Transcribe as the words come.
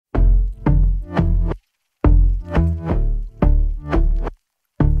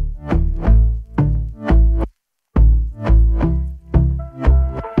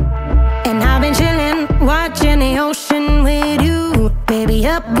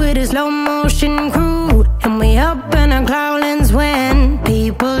with a slow motion crew, and we up in our growlings when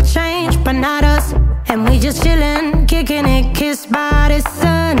people change, but not us. And we just chillin', kicking it, kissed by the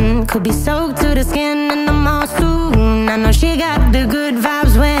sun. Could be soaked to the skin in the mall soon. I know she got the good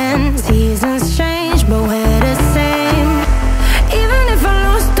vibes when